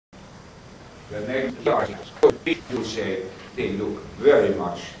the next articles, you say they look very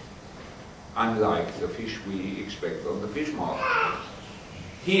much unlike the fish we expect on the fish market.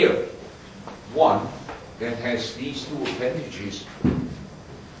 Here, one that has these two appendages.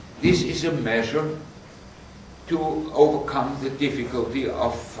 This is a measure to overcome the difficulty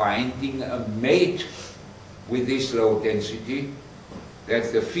of finding a mate with this low density,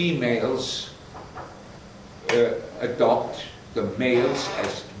 that the females adopt the males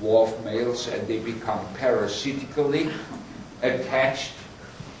as dwarf males, and they become parasitically attached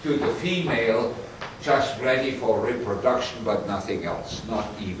to the female, just ready for reproduction, but nothing else, not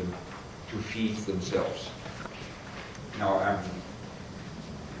even to feed themselves. Now, I'm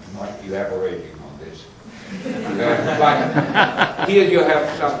not elaborating on this. But here you have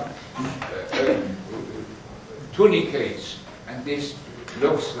some tunicates, and this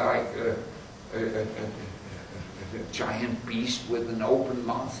looks like a giant beast with an open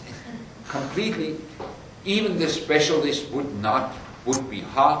mouth. Completely, even the specialist would be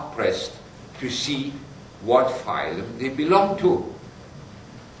hard pressed to see what phylum they belong to.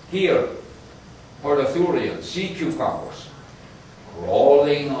 Here, Holothurians, sea cucumbers,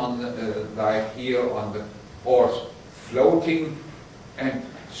 crawling on the, like here on the horse, floating, and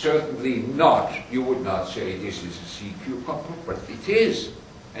certainly not, you would not say this is a sea cucumber, but it is,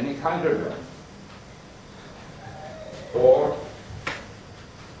 an echinoderm. Or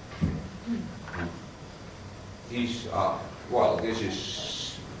these are, well, this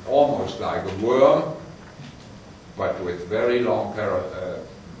is almost like a worm, but with very long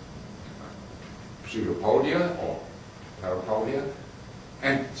pseudopodia or parapodia.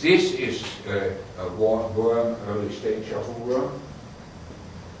 And this is a worm, early stage of a worm.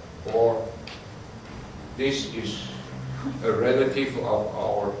 Or this is a relative of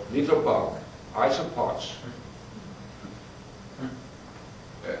our little bug, isopods.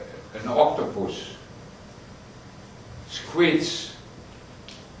 An octopus, squids,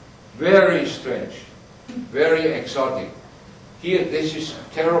 very strange, very exotic. Here, this is a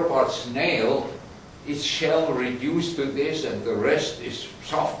theropod snail, its shell reduced to this, and the rest is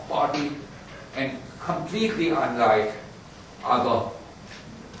soft body, and completely unlike other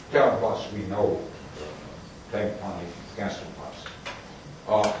theropods we know, planktonic gastropods.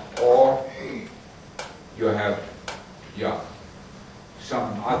 Or you have,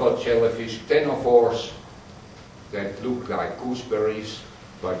 some other jellyfish, ctenophores, that look like gooseberries,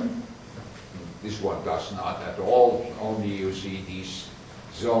 but this one does not at all. Only you see these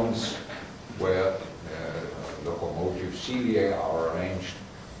zones where locomotive cilia are arranged.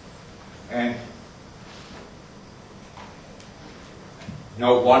 And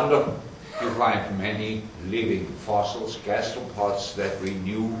no wonder you find many living fossils, gastropods that we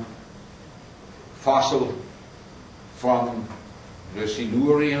knew fossil from the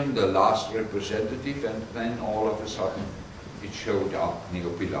Silurian, the last representative, and then all of a sudden it showed up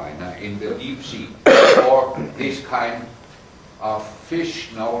Neopilina in the deep sea. Or this kind of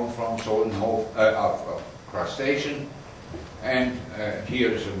fish known from of crustacean, and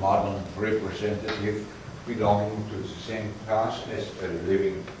here is a modern representative belonging to the same class as a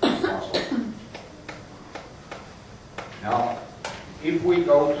living fossil. Now, if we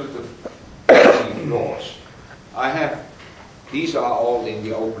go to the floors, these are all in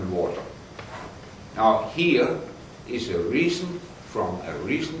the open water. Now here is from a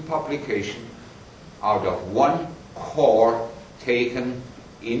recent publication out of one core taken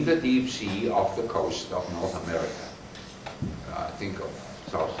in the deep sea off the coast of North America. I think of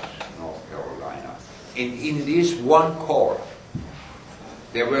South North Carolina. And in this one core,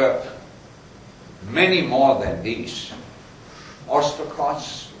 there were many more than these.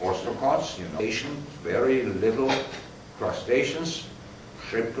 Ostracods, you know, very little crustaceans,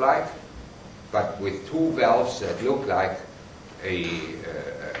 shrimp-like, but with two valves that look like a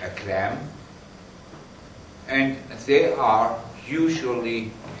clam. And they are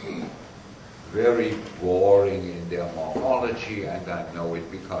usually very boring in their morphology, and I know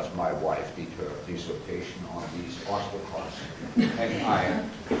it because my wife did her dissertation on these ostracods, and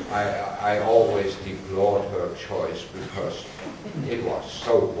I always deplored her choice because it was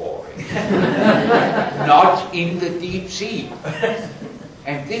so boring. Not in the deep sea.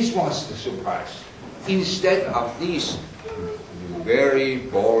 And this was the surprise. Instead of these very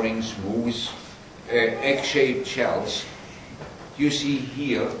boring, smooth, egg-shaped shells, you see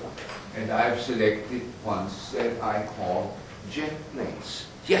here, and I've selected ones that I call jet planes.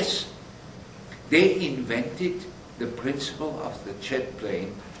 Yes, they invented the principle of the jet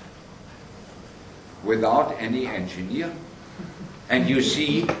plane without any engineer. And you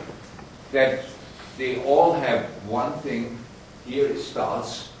see that they all have one thing. Here it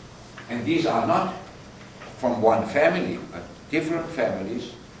starts And these are not from one family, but different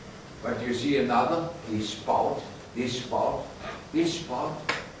families. But you see another, this spout, this spout, this spout.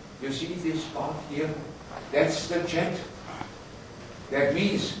 You see this spout here? That's the jet. That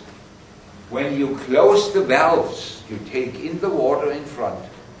means when you close the valves, you take in the water in front,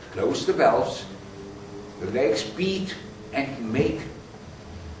 close the valves, the legs beat and make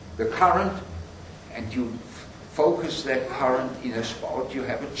the current, and you focus that current in a spout, you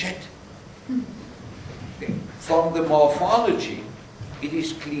have a jet. From the morphology, it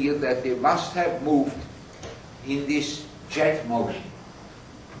is clear that they must have moved in this jet motion.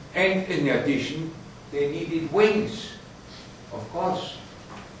 And in addition, they needed wings, of course.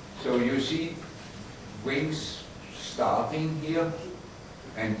 So you see wings starting here,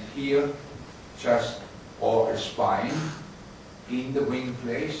 and here just, or a spine in the wing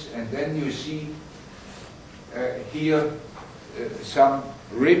place, and then you see here some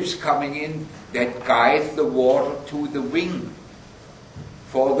ribs coming in that guide the water to the wing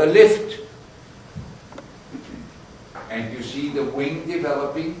for the lift. And you see the wing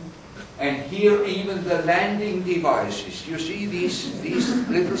developing, and here even the landing devices. You see these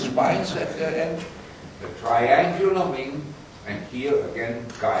little spines at the end, the triangular wing, and here again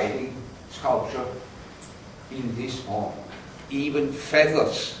guiding sculpture in this form. Even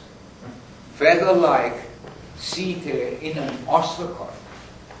feathers, feather-like cited in an ostracon,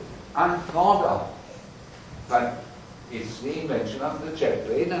 unthought of, but it's the invention of the jet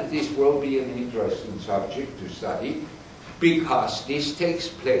plane, and this will be an interesting subject to study, because this takes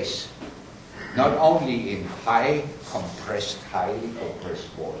place not only in highly compressed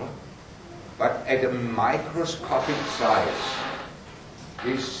water, but at a microscopic size.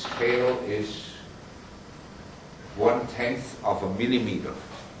 This scale is 1/10 of a millimeter.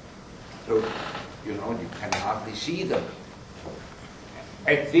 So, you know, you can hardly see them.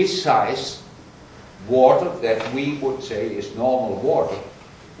 At this size, water that we would say is normal water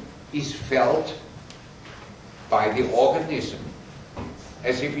is felt by the organism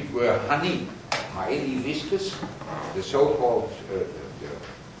as if it were honey, highly viscous, the so-called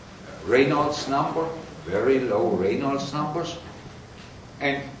Reynolds number, very low Reynolds numbers,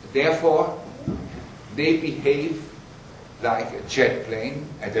 and therefore they behave like a jet plane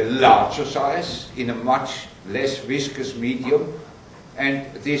at a larger size in a much less viscous medium, and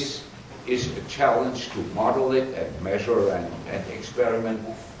this is a challenge to model it and measure and experiment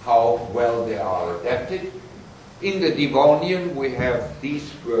how well they are adapted. In the Devonian we have these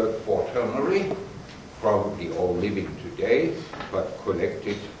birds quaternary, probably all living today, but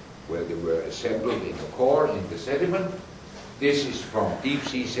collected where they were assembled in the core, in the sediment. This is from deep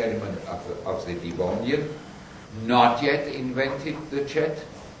sea sediment of the Devonian. Not yet invented the jet,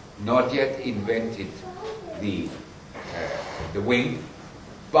 not yet invented the wing,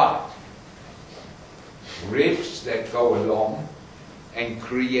 but ribs that go along and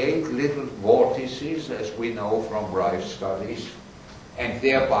create little vortices, as we know from Rife studies, and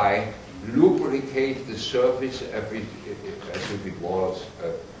thereby lubricate the surface as if it was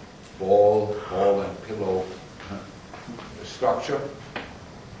a ball and pillow structure.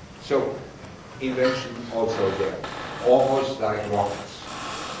 So invention also there, almost like rockets.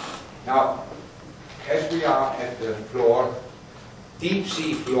 Now, as we are at the floor, deep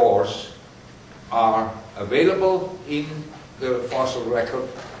sea floors are available in the fossil record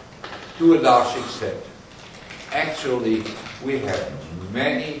to a large extent. Actually, we have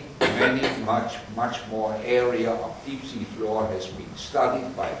much more area of deep sea floor has been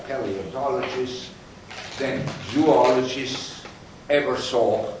studied by paleontologists than zoologists ever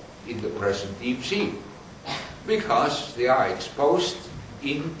saw in the present deep sea, because they are exposed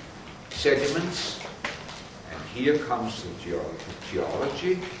in sediments. And here comes the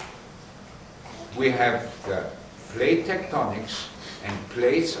geology. We have the plate tectonics, and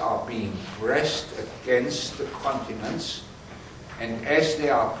plates are being pressed against the continents, and as they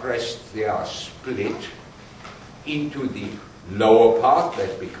are pressed, they are split into the lower part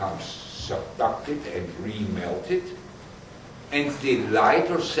that becomes subducted and remelted, and the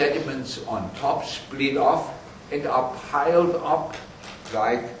lighter sediments on top split off and are piled up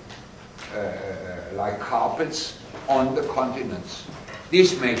like carpets on the continents.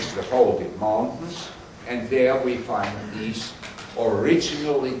 This makes the folded mountains, and there we find these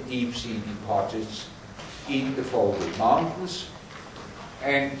originally deep sea deposits in the folded mountains.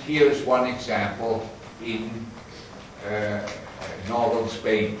 And here's one example in northern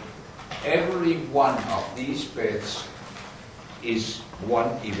Spain. Every one of these beds is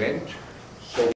one event.